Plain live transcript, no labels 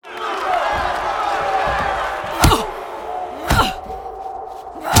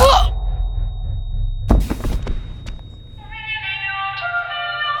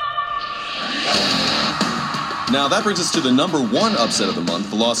Now that brings us to the number one upset of the month,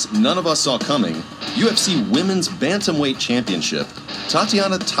 the loss none of us saw coming. UFC Women's Bantamweight Championship.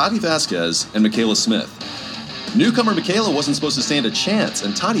 Tatiana "Tati" Vasquez and Michaela Smith. Newcomer Michaela wasn't supposed to stand a chance,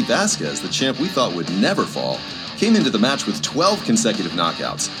 and Tati Vasquez, the champ we thought would never fall, came into the match with 12 consecutive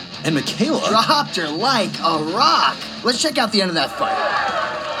knockouts. And Michaela dropped her like a rock. Let's check out the end of that fight.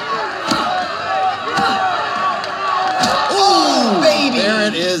 Oh, baby! There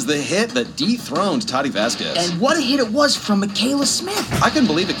it is, the hit that dethroned Tati Vasquez. And what a hit it was from Michaela Smith. I couldn't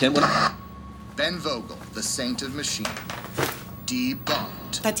believe it, Ken. Ben Vogel, the Saint of Machine.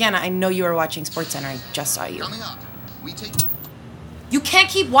 Debunked. Tatiana, I know you were watching SportsCenter. I just saw you. Coming up, we take... You can't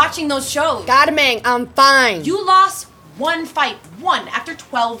keep watching those shows. Garming, I'm fine. You lost one fight, one after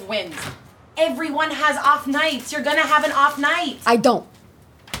 12 wins. Everyone has off nights. You're gonna have an off night. I don't.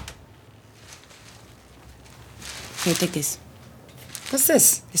 Here, take this. What's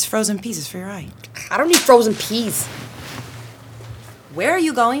this? It's frozen peas. It's for your eye. I don't need frozen peas. Where are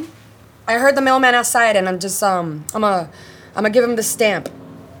you going? I heard the mailman outside, and I'm just I'm gonna give him the stamp.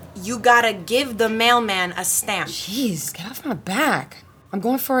 You gotta give the mailman a stamp. Jeez, get off my back. I'm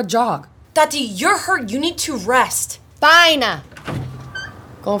going for a jog. Tati, you're hurt. You need to rest. Fine.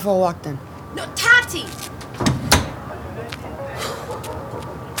 Going for a walk then. No, Tati!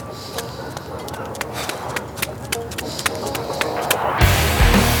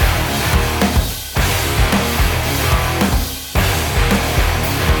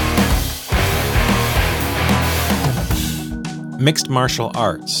 Mixed martial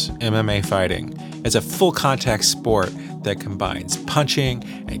arts, MMA fighting, is a full contact sport that combines punching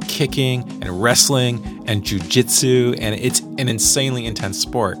and kicking and wrestling and jiu-jitsu, and it's an insanely intense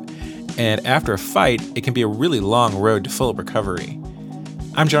sport. And after a fight, it can be a really long road to full recovery.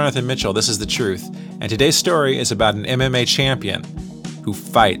 I'm Jonathan Mitchell, this is The Truth, and today's story is about an MMA champion who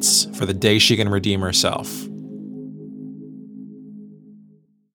fights for the day she can redeem herself.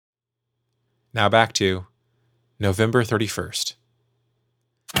 Now back to November 31st.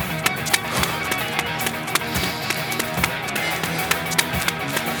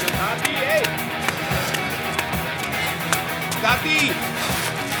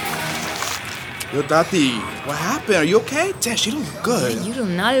 Yo, Tati, what happened? Are you okay? Damn, she don't look good. You do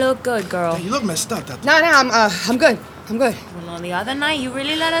not look good, girl. You look messed up, Tati. No, I'm good. I'm good. Well, the other night, you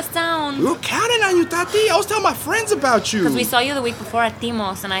really let us down. We were counting on you, Tati. I was telling my friends about you. Because we saw you the week before at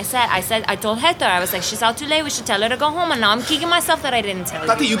Timos, and I told Hector, I was like, she's out too late, we should tell her to go home, and now I'm kicking myself that I didn't tell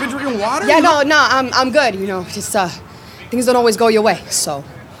Tati, you. you been drinking water? Yeah, no, I'm good. You know, just things don't always go your way, so.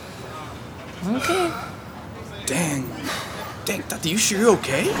 Okay. Dang, Tati, you sure you're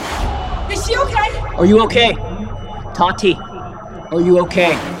okay? Is she okay? Are you okay? Tati, are you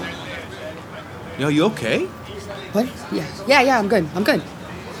okay? Yo, you okay? What? Yeah, I'm good.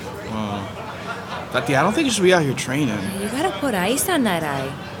 Tati, I don't think you should be out here training. You gotta put ice on that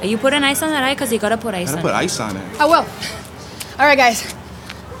eye. Are you putting ice on that eye? Because you gotta put ice on it. I gotta put ice on it. I will. All right, guys.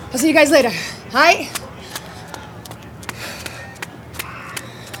 I'll see you guys later. All right?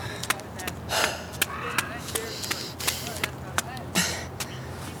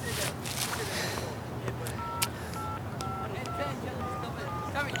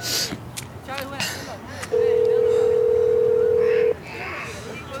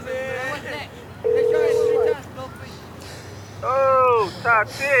 Oh,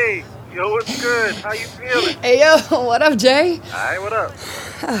 Tati. Yo, what's good? How you feeling? Hey, yo, what up, Jay? Hi, what up?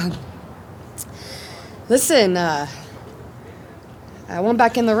 Listen, I went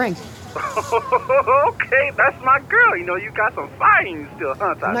back in the ring. Okay, that's my girl. You know, you got some fighting still,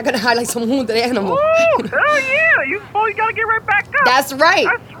 huh, Tati? I'm not gonna hide like some wounded animal. Oh, hell yeah. You gotta get right back up. That's right.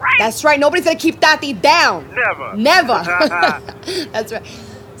 That's right. Nobody's gonna keep Tati down. Never. That's right.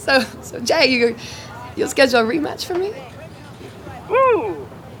 So Jay, you'll schedule a rematch for me? Ooh.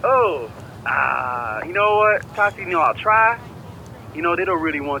 Oh. You know what, Tati, I'll try. You know, they don't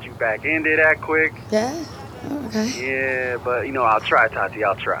really want you back in there that quick. Yeah? Oh, okay. Yeah, but, I'll try, Tati.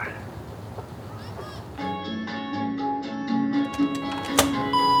 I'll try.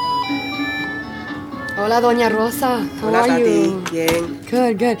 Hola, Doña Rosa. How are you? Bien.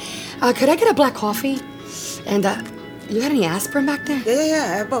 Good. Could I get a black coffee? And, you got any aspirin back there?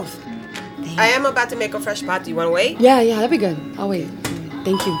 Yeah, I have both. Damn. I am about to make a fresh pot. Do you want to wait? Yeah, that'd be good. I'll wait.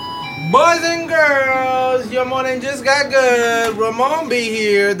 Thank you. Boys and girls, your morning just got good. Ramon be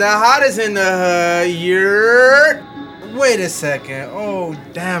here, the hottest in the hood. Wait a second. Oh,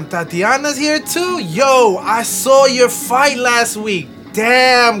 damn, Tatiana's here too? Yo, I saw your fight last week.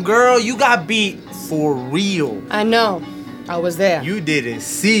 Damn, girl, you got beat for real. I know. I was there. You didn't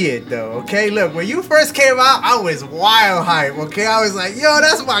see it, though, okay? Look, when you first came out, I was wild hype, okay? I was like, yo,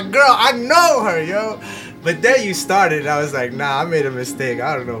 that's my girl. I know her, yo. But then you started, and I was like, nah, I made a mistake.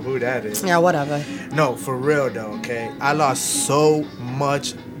 I don't know who that is. Yeah, whatever. No, for real though, okay? I lost so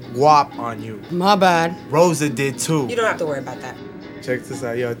much guap on you. My bad. Rosa did too. You don't have to worry about that. Check this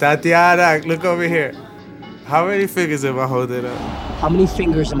out. Yo, Tatiana, look over here. How many fingers am I holding up? How many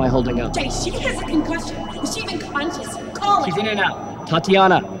fingers am I holding up? Jay, she has a concussion. Is she even conscious? Call She's her. in and out.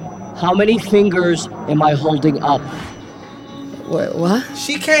 Tatiana, how many fingers am I holding up? What?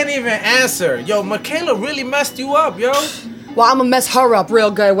 She can't even answer. Yo, Michaela really messed you up, yo. Well, I'm gonna mess her up real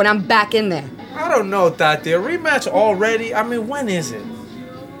good when I'm back in there. I don't know, Tati. A rematch already? I mean, when is it?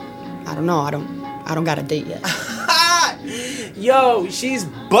 I don't know. I don't got a date yet. Yo, she's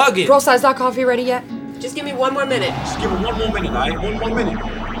bugging. Bro, is that coffee ready yet? Just give me 1 more minute. Just give her 1 more minute, all right? 1 more minute.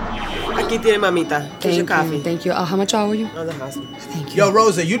 Aquí tiene, mamita. Here's your coffee. Thank you. How much are you? On the house. Thank you. Yo,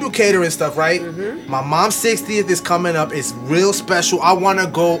 Rosa, you do catering stuff, right? My mom's 60th is coming up. It's real special. I want to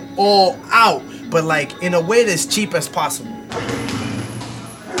go all out, but like in a way that's cheap as possible.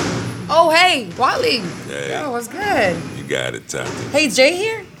 Oh, hey, Wally. Hey. Yo, what's good? You got it, Tati. Hey, is Jay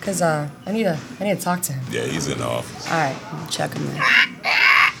here? Cause I need to talk to him. Yeah, he's in the office. All right, I'll check him then.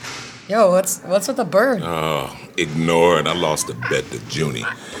 Yo, what's with the bird? Oh, ignore it. I lost a bet to Junie.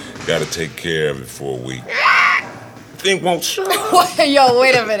 Gotta take care of it for a week. Thing won't shut up. Yo,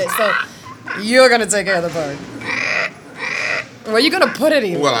 wait a minute. So you're gonna take care of the bird? Where you gonna put it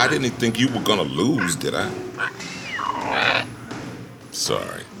even? Well, I didn't think you were gonna lose, did I?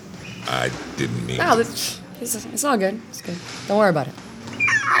 Sorry. I didn't mean No, it's all good. It's good. Don't worry about it.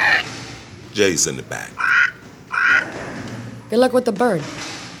 Jay's in the back. Good luck with the bird.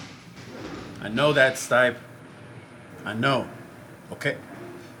 I know that, Stipe. I know. Okay?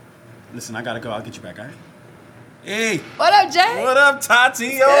 Listen, I gotta go. I'll get you back, all right? Hey! What up, Jay? What up, Tati?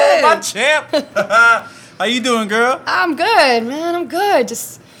 Yo, Good. my champ! How you doing, girl? I'm good, man. I'm good.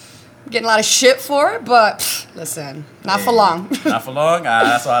 Just getting a lot of shit for it, but listen, not for long. Not for long?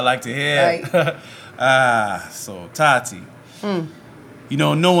 That's what I like to hear. Right. So, Tati. You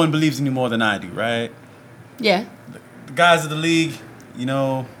know, no one believes in you more than I do, right? Yeah. The guys of the league, you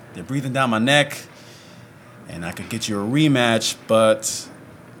know, they're breathing down my neck, and I could get you a rematch, but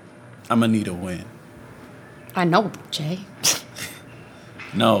I'm gonna need a win. I know, Jay.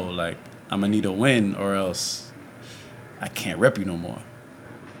 No, like, I'm gonna need a win or else I can't rep you no more.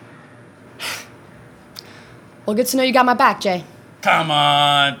 Well, good to know you got my back, Jay. Come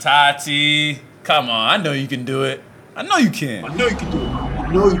on, Tati. Come on, I know you can do it. I know you can. I know you can do it. I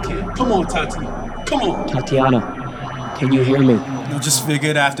know you can. Come on, Tati. Come on. Tatiana, can you hear me? You just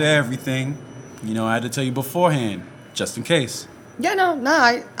figured after everything, you know, I had to tell you beforehand, just in case. Yeah, no,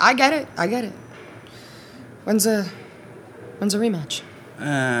 I get it. I get it. When's a rematch?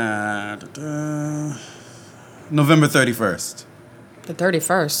 November 31st. The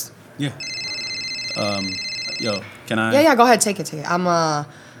 31st. Yeah. Yo, can I? Yeah, go ahead, take it. I'm gonna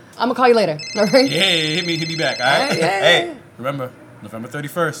call you later. All right? Yeah, hit me back, all right? Yeah. Hey, remember, November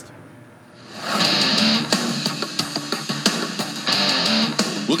 31st.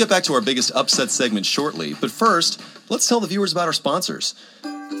 We'll get back to our biggest upset segment shortly, but first, let's tell the viewers about our sponsors.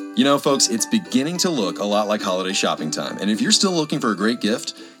 You know, folks, it's beginning to look a lot like holiday shopping time, and if you're still looking for a great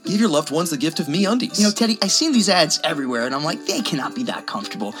gift, give your loved ones the gift of MeUndies. You know, Teddy, I seen these ads everywhere, and I'm like, they cannot be that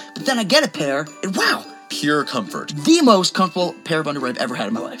comfortable. But then I get a pair, and wow! Pure comfort. The most comfortable pair of underwear I've ever had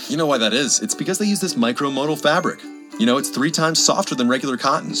in my life. You know why that is? It's because they use this micromodal fabric. You know, it's 3 times softer than regular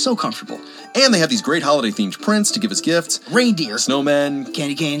cotton. So comfortable. And they have these great holiday-themed prints to give us gifts. Reindeer. Snowmen.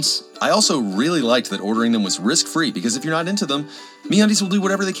 Candy canes. I also really liked that ordering them was risk-free, because if you're not into them, MeUndies will do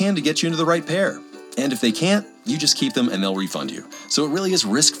whatever they can to get you into the right pair. And if they can't, you just keep them and they'll refund you. So it really is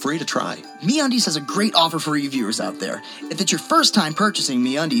risk-free to try. MeUndies has a great offer for you viewers out there. If it's your first time purchasing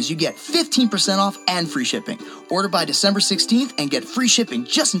MeUndies, you get 15% off and free shipping. Order by December 16th and get free shipping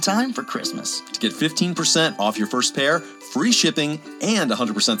just in time for Christmas. To get 15% off your first pair, free shipping, and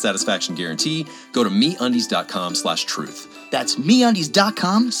 100% satisfaction guarantee, go to MeUndies.com/truth. That's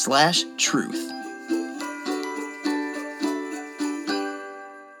MeUndies.com/truth.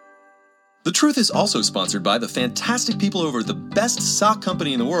 The Truth is also sponsored by the fantastic people over at the best sock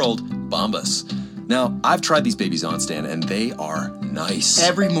company in the world, Bombas. Now, I've tried these babies on, Stan, and they are nice.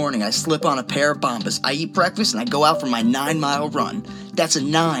 Every morning I slip on a pair of Bombas. I eat breakfast and I go out for my 9-mile run. That's a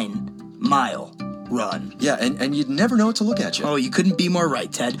 9-mile run. Yeah, and you'd never know what to look at you. Oh, you couldn't be more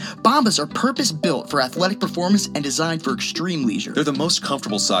right, Ted. Bombas are purpose-built for athletic performance and designed for extreme leisure. They're the most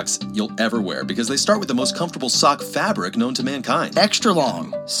comfortable socks you'll ever wear because they start with the most comfortable sock fabric known to mankind. Extra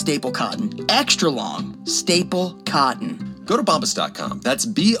long, staple cotton. Extra long, staple cotton. Go to Bombas.com, that's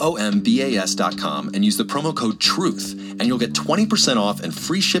BOMBAS.com, and use the promo code TRUTH, and you'll get 20% off and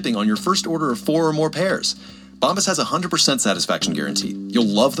free shipping on your first order of 4 or more pairs. Bombas has a 100% satisfaction guarantee. You'll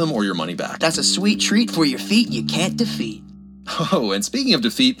love them or your money back. That's a sweet treat for your feet you can't defeat. Oh, and speaking of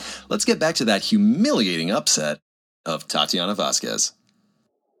defeat, let's get back to that humiliating upset of Tatiana Vasquez.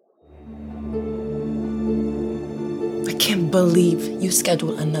 I can't believe you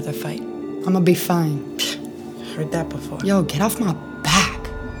scheduled another fight. I'm gonna be fine. Heard that before. Yo, get off my back.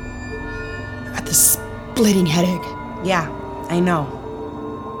 I got this splitting headache. Yeah, I know.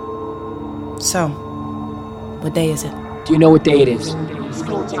 So, what day is it? Do you know what day it is?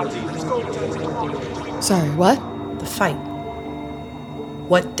 Sorry, what? The fight.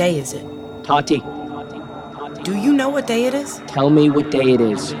 What day is it? Tati, Do you know what day it is? tell me what day it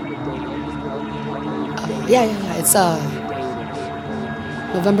is. Yeah. It's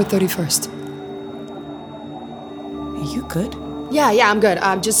November 31st. Are you good? Yeah, I'm good.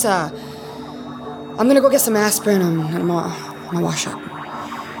 I'm just I'm gonna go get some aspirin and I'm gonna wash up.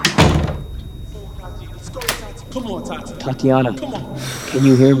 Come on, Tati. Tatiana, Come on. can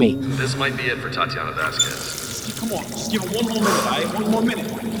you hear me? This might be it for Tatiana Vasquez. Come on. Just give it one more minute, all right? One more minute.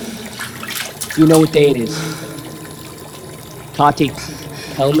 Do you know what day it is? Tati,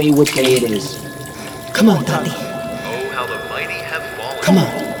 tell me what day it is. Come on, Tati. Oh, how the mighty have fallen. Come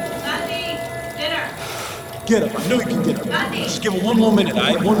on. Tati, dinner. Get up. I know you can get up. Just give it one more minute, all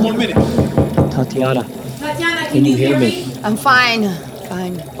right? One more minute. Tatiana, Tatiana, can you hear me? I'm fine.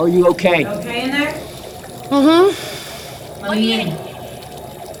 Fine. Are you okay? Okay in there? Mm-hmm. Let me in.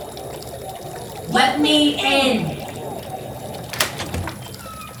 Let me in.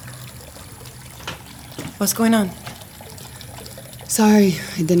 What's going on? Sorry,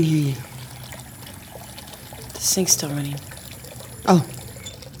 I didn't hear you. The sink's still running. Oh.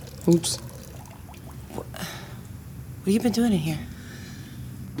 Oops. What have you been doing in here?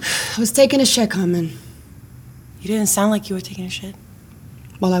 I was taking a shit, Carmen. You didn't sound like you were taking a shit.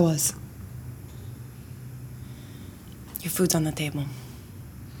 Well, I was. Your food's on the table.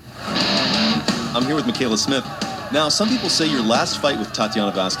 I'm here with Michaela Smith. Now, some people say your last fight with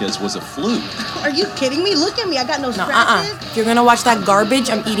Tatiana Vasquez was a fluke. Are you kidding me? Look at me. I got no scratches. If you're gonna watch that garbage,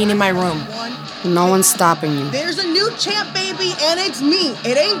 I'm eating in my room. No one's stopping you. There's a new champ, baby, and it's me.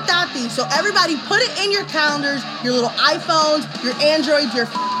 It ain't Tati. So everybody put it in your calendars, your little iPhones, your Androids, your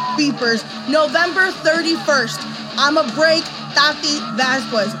beepers. November 31st. I'ma break Tati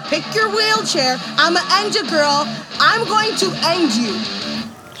Vasquez. Pick your wheelchair. I'ma end you, girl. I'm going to end you.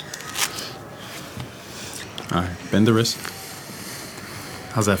 All right, bend the wrist.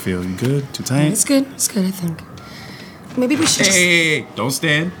 How's that feel? You good? Too tight? It's good, I think. Maybe we should Hey, don't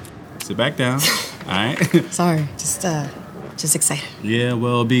stand. Sit back down. All right? Sorry, just excited. Yeah,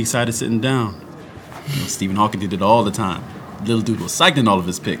 well, be excited sitting down. You know, Stephen Hawking did it all the time. Little dude was psyched in all of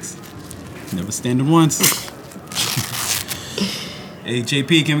his picks. Never standing once. Hey,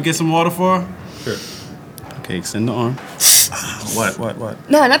 JP, can we get some water for her? Sure. Okay, extend the arm. What?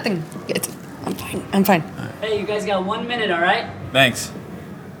 No, nothing. I'm fine. Hey, you guys got 1 minute, all right? Thanks.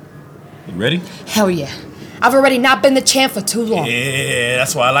 You ready? Hell yeah. I've already not been the champ for too long. Yeah,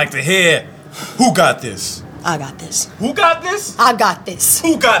 that's what I like to hear. Who got this? I got this. Who got this? I got this.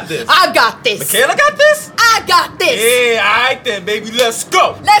 Who got this? I got this. Michaela got this? I got this. Yeah, all right then, baby. Let's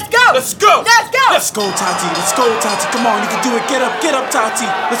go. Let's go. Let's go. Let's go. Let's go, Tati. Let's go, Tati. Come on, you can do it. Get up, Tati.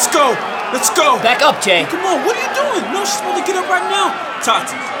 Let's go. Let's go. Back up, Jay. Come on, what are you doing? No, she's supposed to get up right now.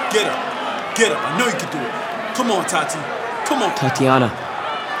 Tati, get up. Get up. I know you can do it. Come on, Tati. Come on. Tatiana,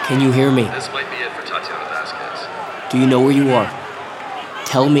 can you hear me? This might be it for Tatiana Vasquez. Do you know where you are?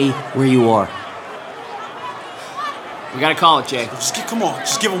 Tell me where you are. We gotta call it, Jay. Come on.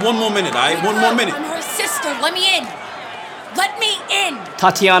 Just give it one more minute, all right? One more minute. I'm her sister. Let me in. Let me in.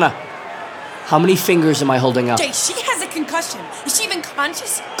 Tatiana, how many fingers am I holding up? Jay, she has a concussion. Is she even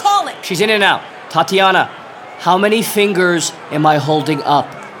conscious? Call it. She's in and out. Tatiana, how many fingers am I holding up?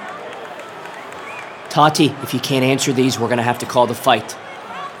 Tati, if you can't answer these, we're gonna have to call the fight.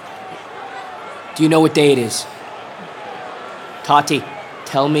 Do you know what day it is? Tati,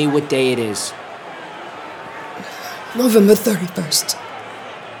 tell me what day it is. November 31st.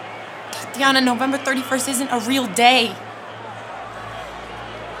 Tatiana, November 31st isn't a real day.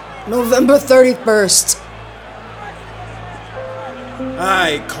 November 31st.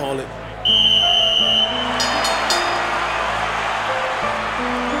 I call it.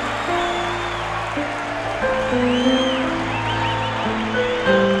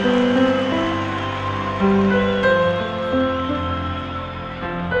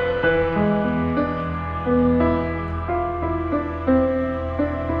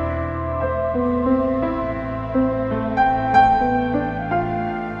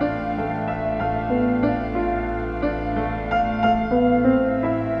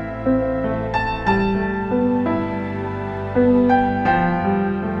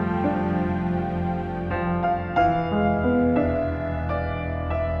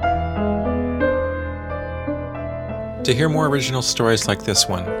 To hear more original stories like this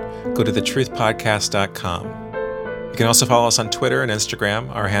one, go to thetruthpodcast.com. You can also follow us on Twitter and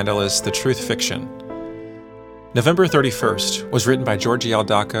Instagram. Our handle is thetruthfiction. November 31st was written by Georgie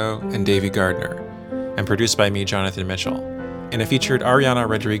Aldaco and Davey Gardner, and produced by me, Jonathan Mitchell, and it featured Ariana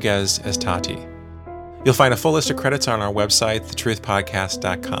Rodriguez as Tati. You'll find a full list of credits on our website,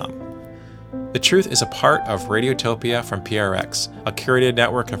 thetruthpodcast.com. The Truth is a part of Radiotopia from PRX, a curated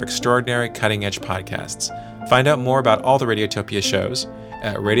network of extraordinary cutting-edge podcasts. Find out more about all the Radiotopia shows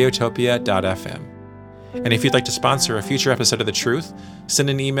at radiotopia.fm. And if you'd like to sponsor a future episode of The Truth, send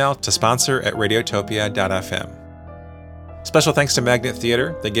an email to sponsor@radiotopia.fm. Special thanks to Magnet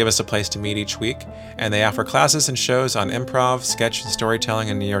Theater. They give us a place to meet each week, and they offer classes and shows on improv, sketch, and storytelling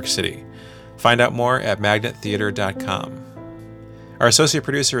in New York City. Find out more at magnettheater.com. Our associate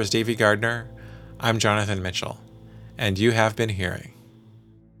producer is Davey Gardner. I'm Jonathan Mitchell, and you have been hearing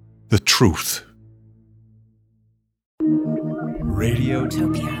The Truth.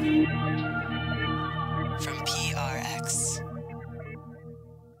 Radiotopia.